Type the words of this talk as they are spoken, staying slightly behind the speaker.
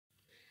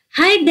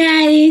Hi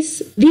guys,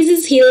 this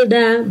is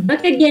Hilda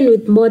back again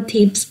with more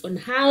tips on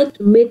how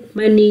to make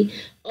money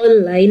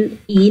online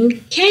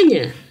in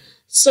Kenya.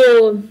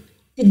 So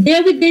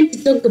today we're going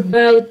to talk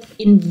about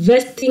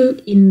investing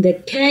in the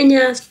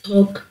Kenya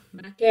stock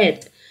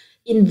market.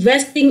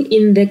 Investing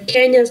in the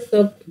Kenya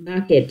stock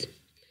market.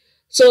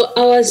 So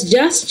I was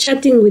just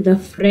chatting with a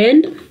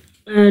friend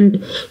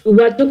and we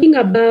were talking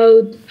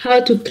about how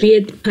to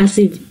create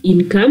passive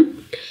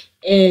income.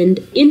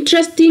 And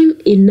interesting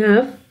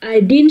enough, I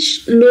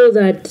didn't know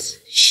that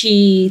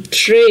she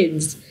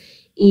trades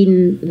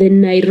in the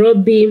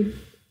Nairobi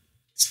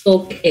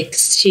Stock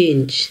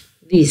Exchange.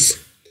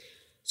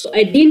 So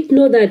I didn't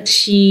know that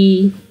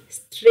she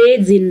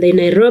trades in the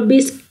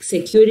Nairobi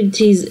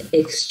Securities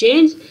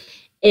Exchange,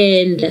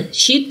 and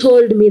she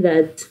told me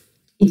that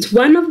it's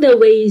one of the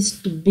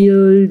ways to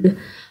build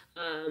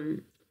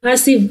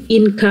passive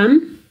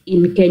income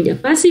in Kenya.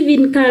 Passive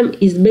income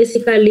is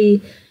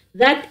basically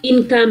that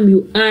income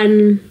you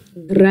earn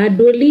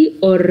gradually,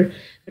 or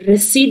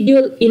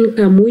residual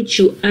income which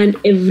you earn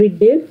every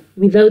day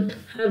without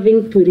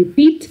having to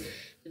repeat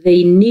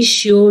the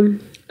initial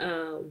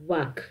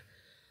work.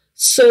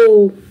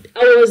 So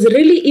I was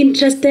really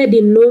interested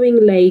in knowing,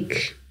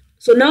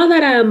 so now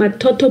that I am a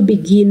total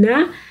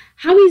beginner,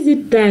 how is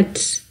it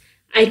that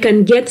I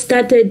can get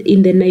started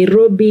in the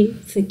Nairobi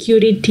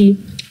Security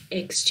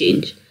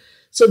Exchange?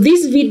 So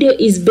this video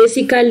is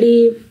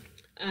basically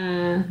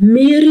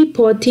me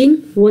reporting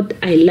what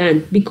I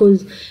learned,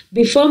 because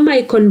before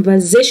my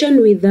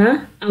conversation with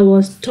her, I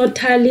was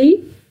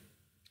totally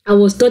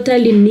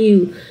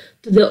new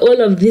to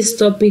all of this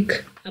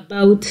topic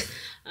about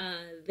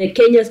the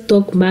Kenya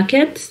stock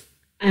market.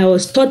 I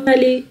was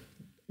totally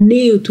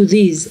new to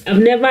this. I've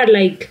never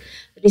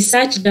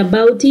researched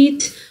about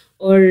it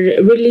or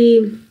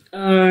really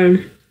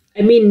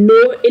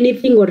know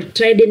anything or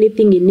tried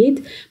anything in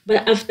it.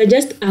 But after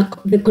just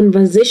the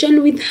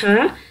conversation with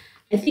her,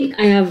 I think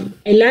I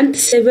learned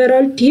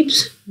several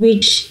tips,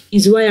 which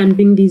is why I'm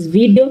doing this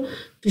video,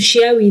 to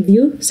share with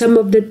you some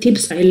of the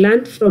tips I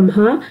learned from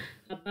her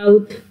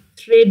about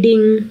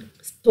trading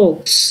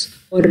stocks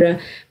or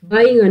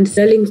buying and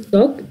selling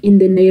stock in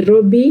the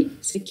Nairobi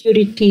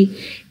Security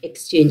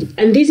Exchange.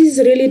 And this is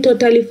really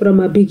totally from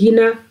a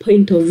beginner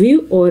point of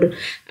view, or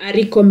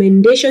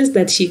recommendations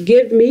that she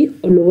gave me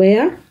on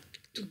where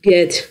to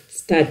get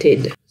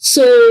started.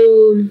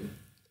 So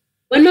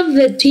one of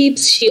the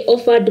tips she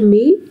offered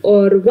me,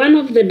 or one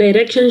of the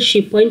directions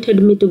she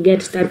pointed me to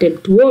get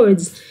started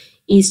towards,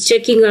 is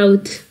checking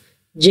out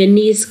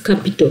Jenny's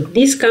Capital.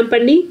 This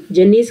company,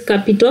 Jenny's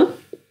Capital,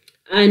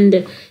 and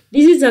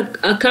this is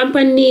a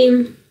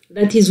company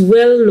that is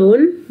well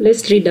known.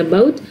 Let's read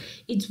about.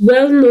 It's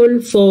well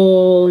known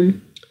for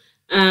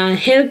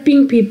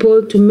helping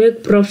people to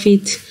make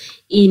profit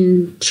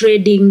in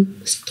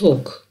trading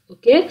stock,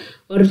 okay,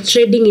 or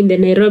trading in the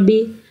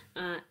Nairobi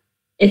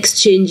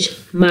exchange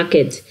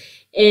market.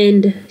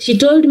 And she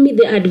told me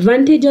the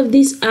advantage of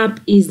this app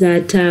is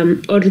that,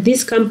 or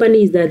this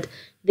company is that,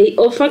 they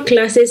offer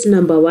classes,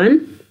 number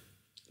one.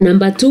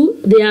 Number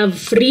two, they have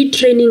free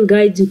training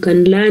guides. You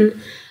can learn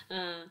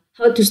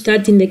how to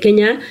start in the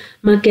Kenya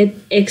market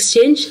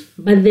exchange.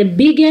 But the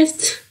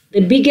biggest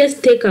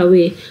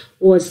takeaway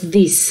was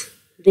this,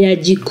 their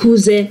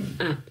Jikuze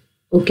app.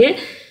 Okay,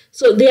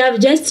 so they have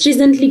just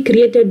recently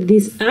created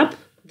this app,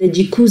 the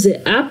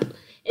Jikuze app.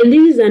 And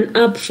this is an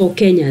app for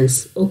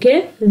Kenyans,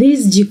 okay?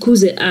 This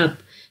Jikuze app.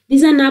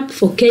 This is an app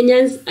for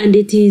Kenyans, and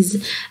it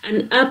is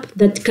an app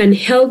that can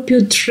help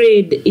you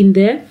trade in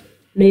the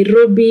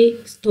Nairobi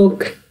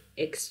Stock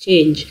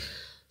Exchange.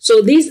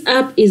 So this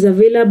app is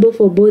available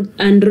for both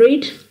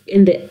Android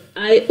and the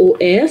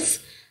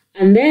iOS.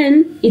 And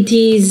then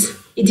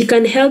it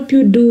can help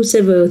you do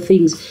several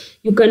things.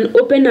 You can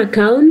open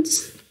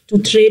accounts to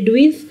trade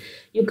with.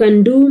 You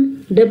can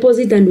do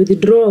deposit and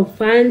withdraw of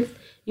funds.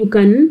 You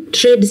can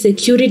trade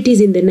securities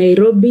in the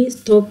Nairobi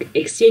Stock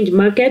Exchange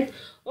market,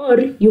 or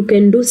you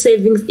can do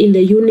savings in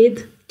the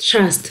unit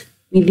trust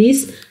with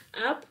this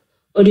app,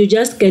 or you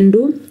just can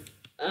do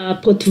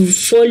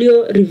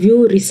portfolio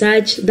review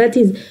research. That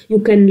is,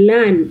 you can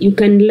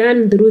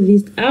learn through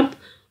this app,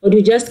 or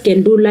you just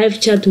can do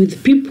live chat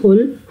with people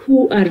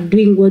who are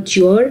doing what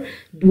you're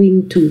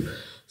doing too.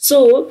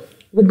 So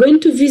we're going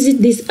to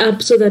visit this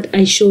app so that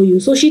I show you.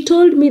 So she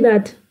told me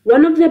that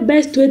one of the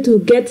best way to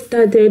get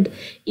started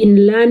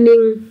in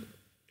learning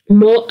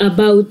more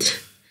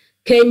about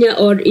Kenya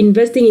or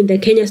investing in the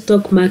Kenya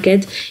stock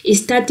market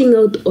is starting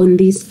out on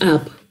this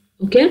app.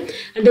 Okay,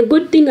 and the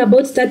good thing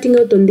about starting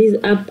out on this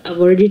app, I've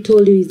already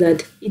told you, is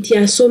that it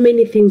has so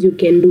many things you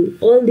can do.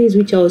 All these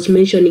which I was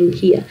mentioning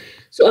here.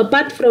 So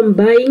apart from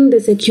buying the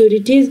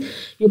securities,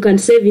 you can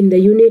save in the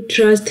unit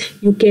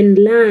trust. You can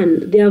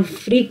learn. They have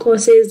free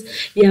courses.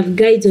 They have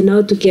guides on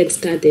how to get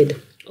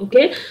started.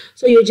 Okay,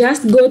 so you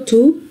just go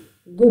to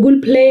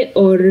Google Play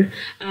or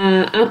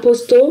Apple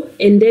Store,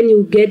 and then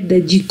you get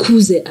the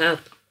Jikuze app.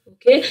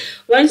 Okay,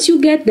 once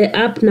you get the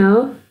app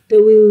now,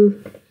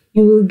 you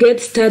will get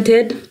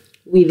started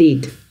with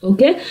it.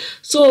 Okay,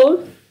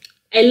 so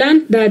I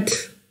learned that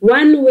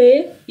one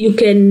way you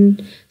can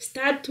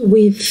start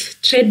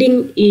with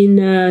trading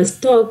in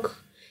stock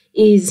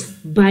is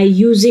by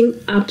using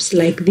apps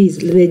like this,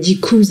 the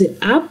Jikuze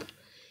app.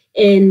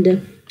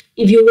 And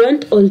if you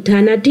want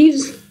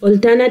alternatives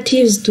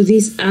to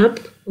this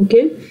app,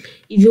 okay,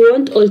 if you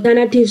want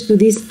alternatives to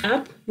this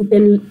app, you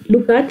can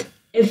look at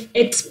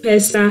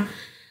Mpesa.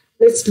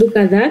 Let's look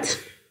at that.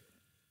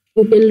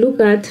 You can look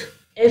at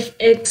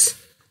Mpesa.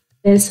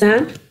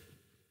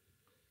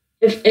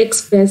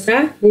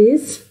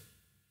 This.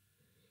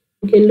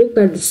 You can look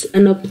at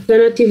an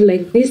alternative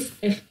like this,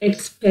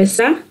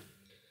 Mpesa.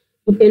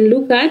 You can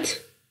look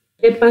at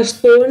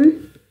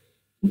Pepperstone.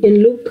 You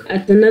can look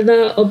at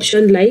another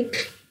option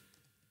like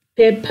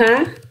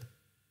Pepperstone.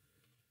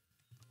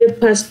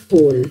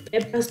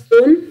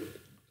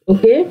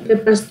 Okay,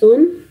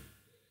 Pepperstone.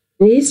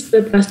 This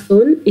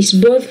Pepperstone is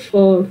both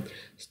for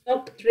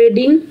stock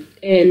trading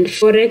and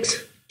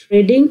forex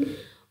trading.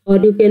 Or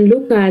you can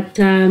look at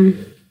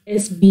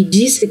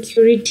SBG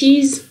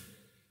Securities.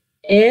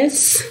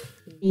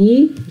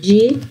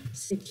 SBG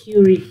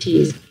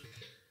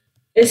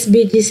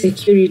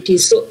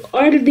Securities. So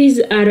all these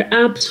are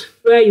apps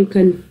where you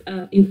can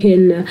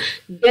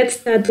get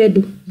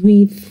started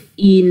with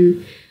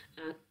in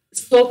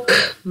stock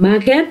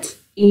market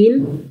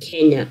in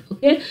Kenya.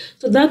 Okay,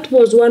 so that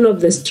was one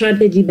of the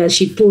strategy that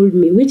she told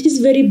me, which is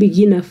very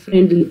beginner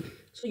friendly.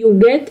 So you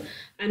get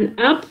an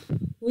app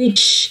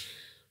which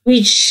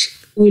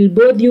will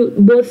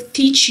both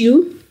teach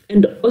you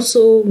and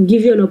also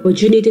give you an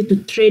opportunity to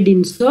trade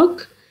in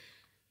stock.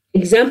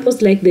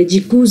 Examples like the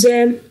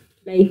Jikuze,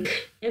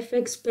 like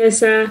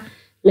Mpesa,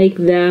 like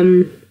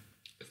the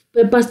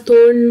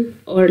Pepperstone,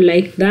 or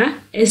like the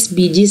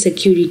SBG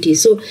Security.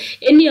 So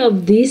any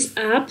of these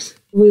apps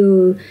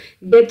will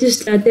get you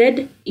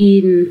started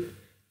in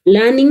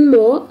learning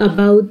more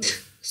about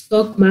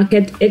stock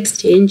market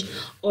exchange,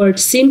 or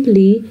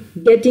simply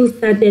getting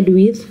started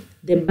with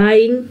the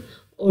buying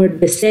or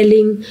the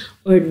selling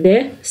or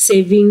the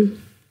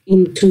saving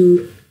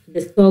into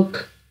the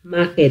stock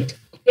market.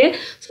 Okay,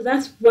 so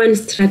that's one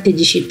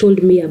strategy she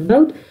told me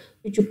about,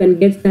 which you can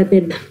get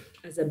started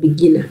as a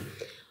beginner.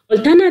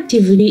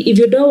 Alternatively, if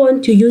you don't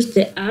want to use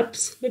the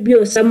apps, maybe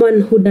you're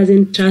someone who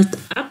doesn't trust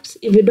apps,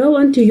 if you don't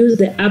want to use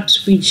the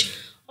apps, which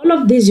all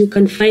of these you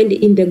can find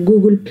in the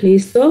Google Play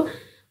Store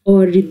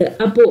or in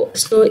the Apple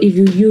Store if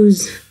you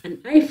use an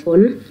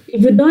iPhone,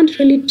 if you don't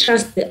really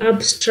trust the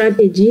app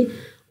strategy,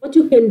 what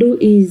you can do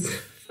is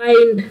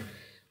find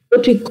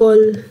what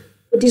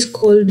is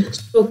called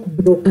stock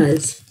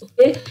brokers.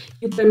 Okay,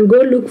 you can go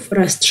look for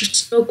a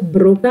stock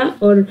broker,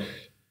 or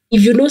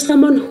if you know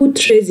someone who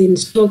trades in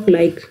stock,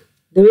 like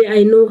the way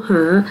I know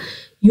her,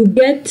 you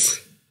get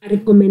a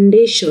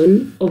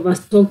recommendation of a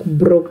stock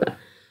broker.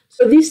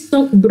 So this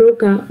stock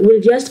broker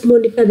will just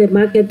monitor the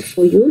market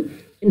for you,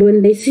 and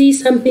when they see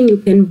something you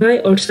can buy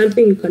or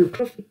something you can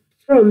profit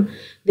from,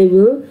 they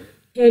will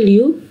tell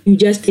you, you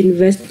just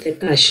invest the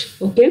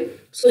cash. Okay,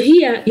 so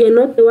here you're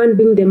not the one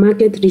doing the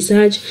market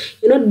research,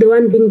 you're not the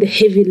one doing the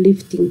heavy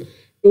lifting.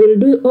 They will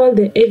do all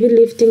the heavy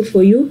lifting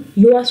for you.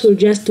 Yours will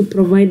just to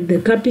provide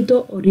the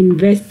capital or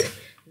invest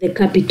the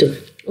capital.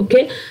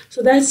 Okay,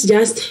 so that's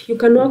just, you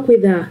can work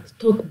with a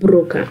stock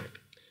broker.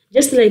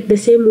 Just like the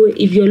same way,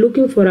 if you're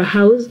looking for a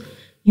house,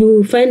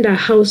 you find a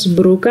house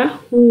broker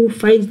who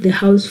finds the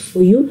house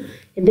for you,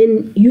 and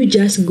then you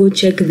just go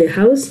check the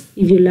house.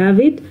 If you love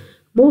it,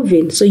 move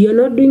in. So you're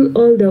not doing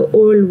all the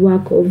old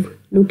work of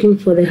looking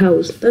for the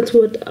house. That's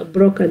what a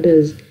broker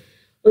does.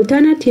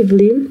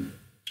 Alternatively,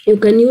 you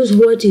can use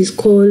what is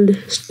called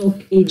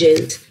stock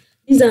agents.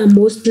 These are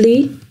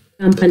mostly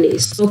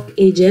companies, stock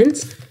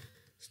agents.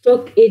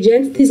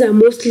 These are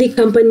mostly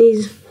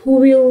companies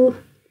who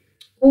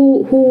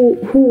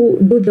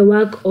do the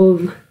work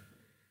of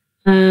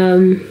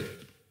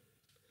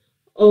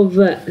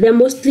they're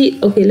mostly,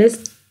 okay,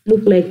 let's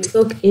look like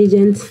stock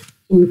agents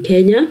in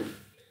Kenya.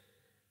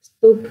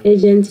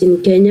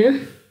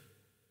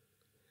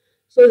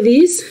 So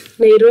these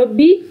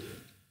Nairobi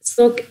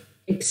Stock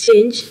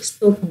Exchange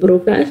stock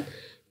brokers,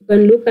 you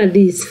can look at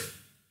this.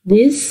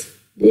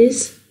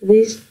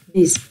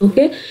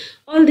 Okay,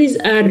 all these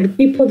are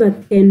people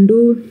that can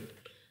do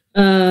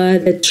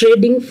the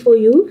trading for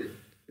you.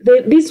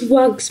 This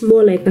works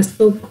more like a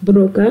stock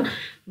broker,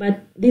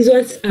 but these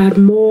ones are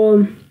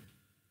more,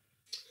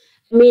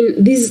 I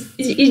mean, this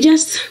is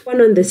just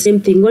one on the same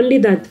thing, only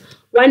that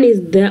one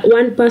is the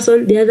one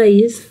person, the other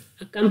is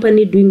a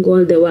company doing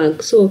all the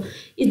work. So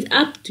it's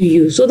up to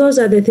you. So those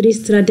are the three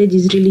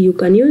strategies really you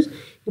can use.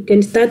 You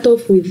can start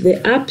off with the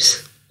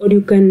apps, or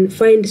you can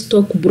find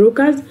stock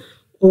brokers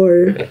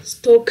or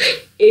stock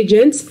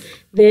agents,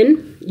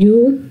 then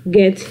you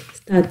get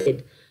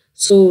started.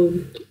 So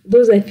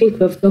those I think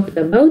we've talked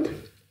about.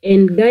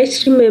 And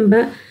guys,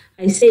 remember,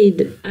 I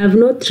said I've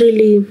not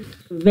really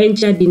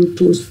ventured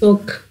into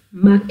stock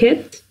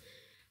market.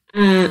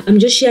 I'm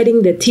just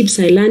sharing the tips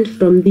I learned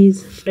from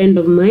this friend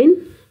of mine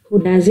who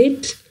does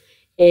it.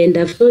 And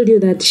I've told you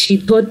that she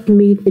taught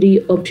me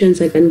 3 options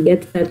I can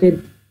get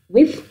started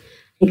with.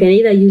 I can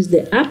either use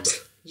the apps,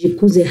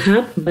 Jikuze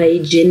app by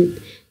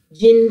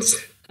Jeans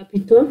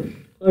Capital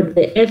or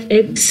the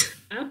FX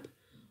app,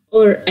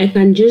 or I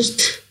can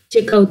just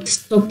check out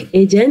stock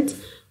agents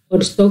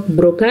or stock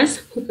brokers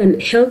who can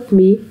help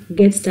me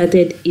get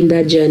started in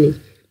that journey.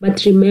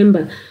 But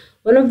remember,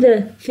 one of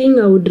the things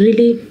I would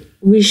really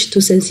wish to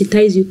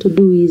sensitize you to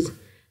do is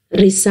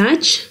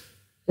research,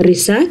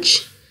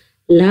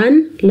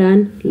 learn.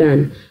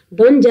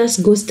 Don't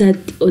just go start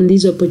on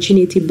this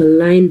opportunity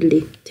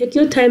blindly. Take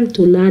your time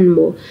to learn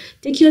more.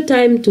 Take your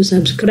time to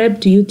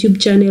subscribe to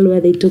YouTube channel where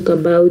they talk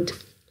about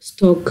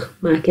stock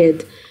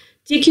market.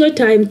 Take your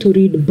time to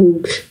read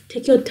books.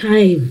 Take your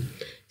time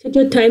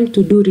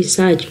to do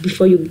research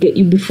before you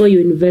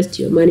invest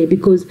your money,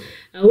 because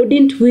I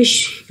wouldn't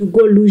wish you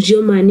go lose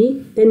your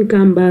money, then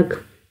come back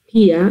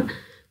here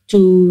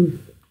to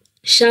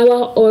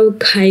shower all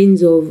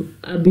kinds of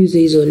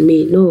abuses on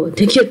me. No,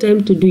 take your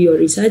time to do your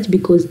research,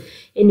 because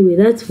anyway,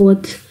 that's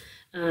what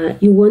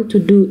you want to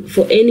do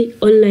for any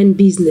online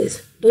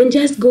business. Don't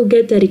just go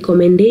get a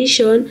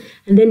recommendation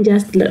and then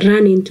just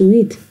run into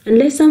it.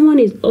 Unless someone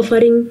is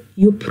offering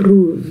you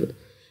proof,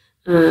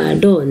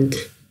 don't.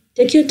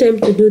 Take your time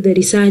to do the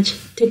research.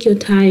 Take your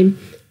time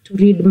to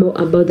read more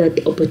about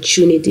that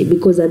opportunity,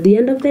 because at the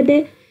end of the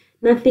day,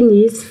 nothing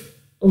is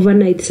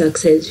overnight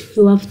success.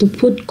 You have to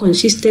put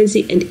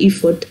consistency and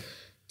effort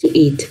to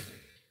it.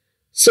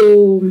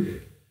 So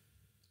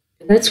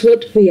that's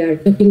what we are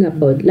talking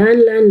about.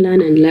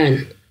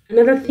 Learn.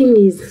 Another thing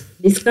is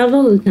discover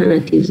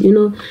alternatives.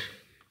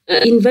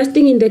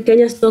 Investing in the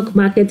Kenya stock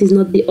market is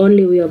not the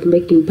only way of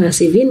making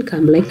passive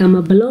income. Like, I'm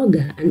a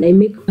blogger and I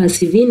make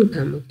passive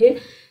income, okay?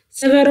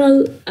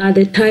 Several are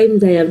the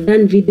times I have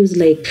done videos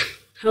like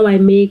how I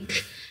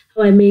make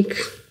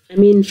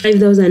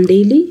 5,000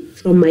 daily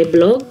from my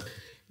blog,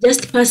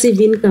 just passive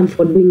income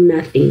for doing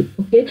nothing,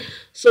 okay?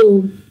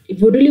 So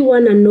if you really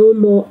want to know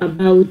more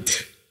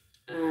about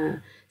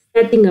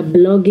starting a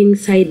blogging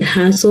side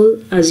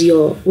hustle as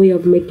your way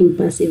of making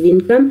passive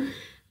income,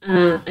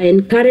 I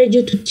encourage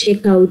you to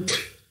check out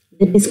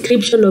the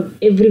description of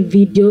every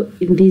video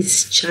in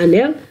this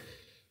channel.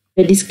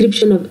 The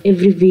description of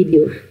every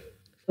video.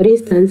 For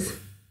instance,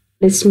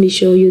 let me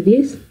show you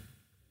this.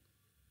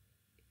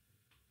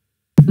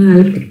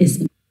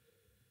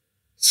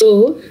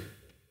 So,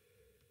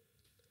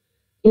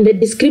 in the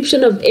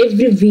description of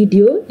every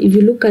video, if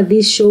you look at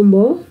this show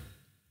more,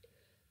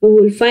 you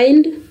will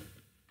find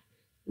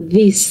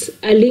this,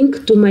 a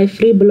link to my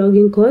free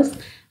blogging course,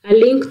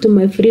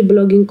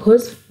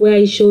 where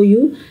I show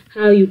you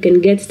how you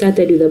can get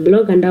started with a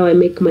blog and how I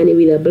make money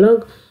with a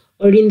blog.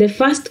 Or in the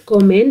first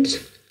comment,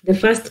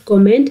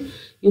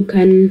 you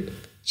can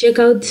check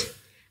out,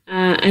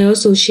 I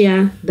also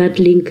share that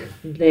link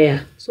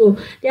there. So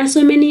there are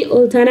so many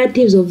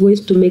alternatives of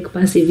ways to make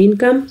passive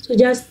income. So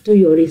just do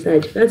your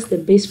research. That's the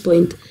best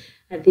point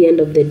at the end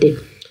of the day.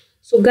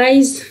 So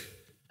guys,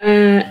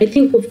 I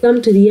think we've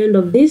come to the end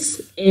of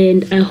this,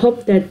 and I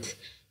hope that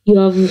you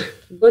have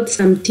got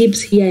some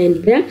tips here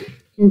and there.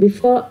 And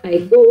before I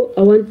go,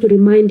 I want to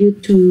remind you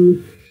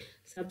to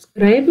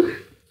subscribe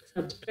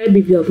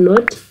if you have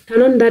not.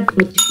 Turn on that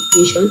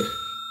notification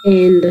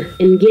and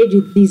engage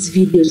with these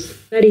videos.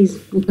 That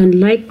is, you can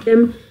like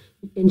them,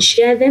 you can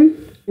share them,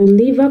 you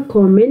leave a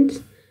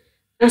comment,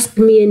 ask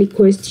me any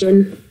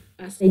question,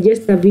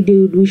 suggest a video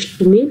you'd wish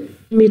me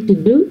to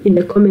do in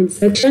the comment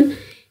section.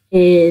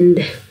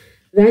 And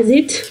that's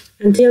it.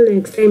 Until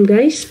next time,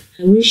 guys,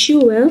 I wish you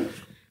well.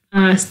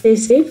 Stay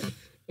safe,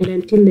 and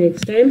until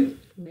next time,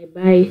 bye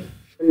bye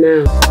for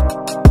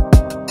now.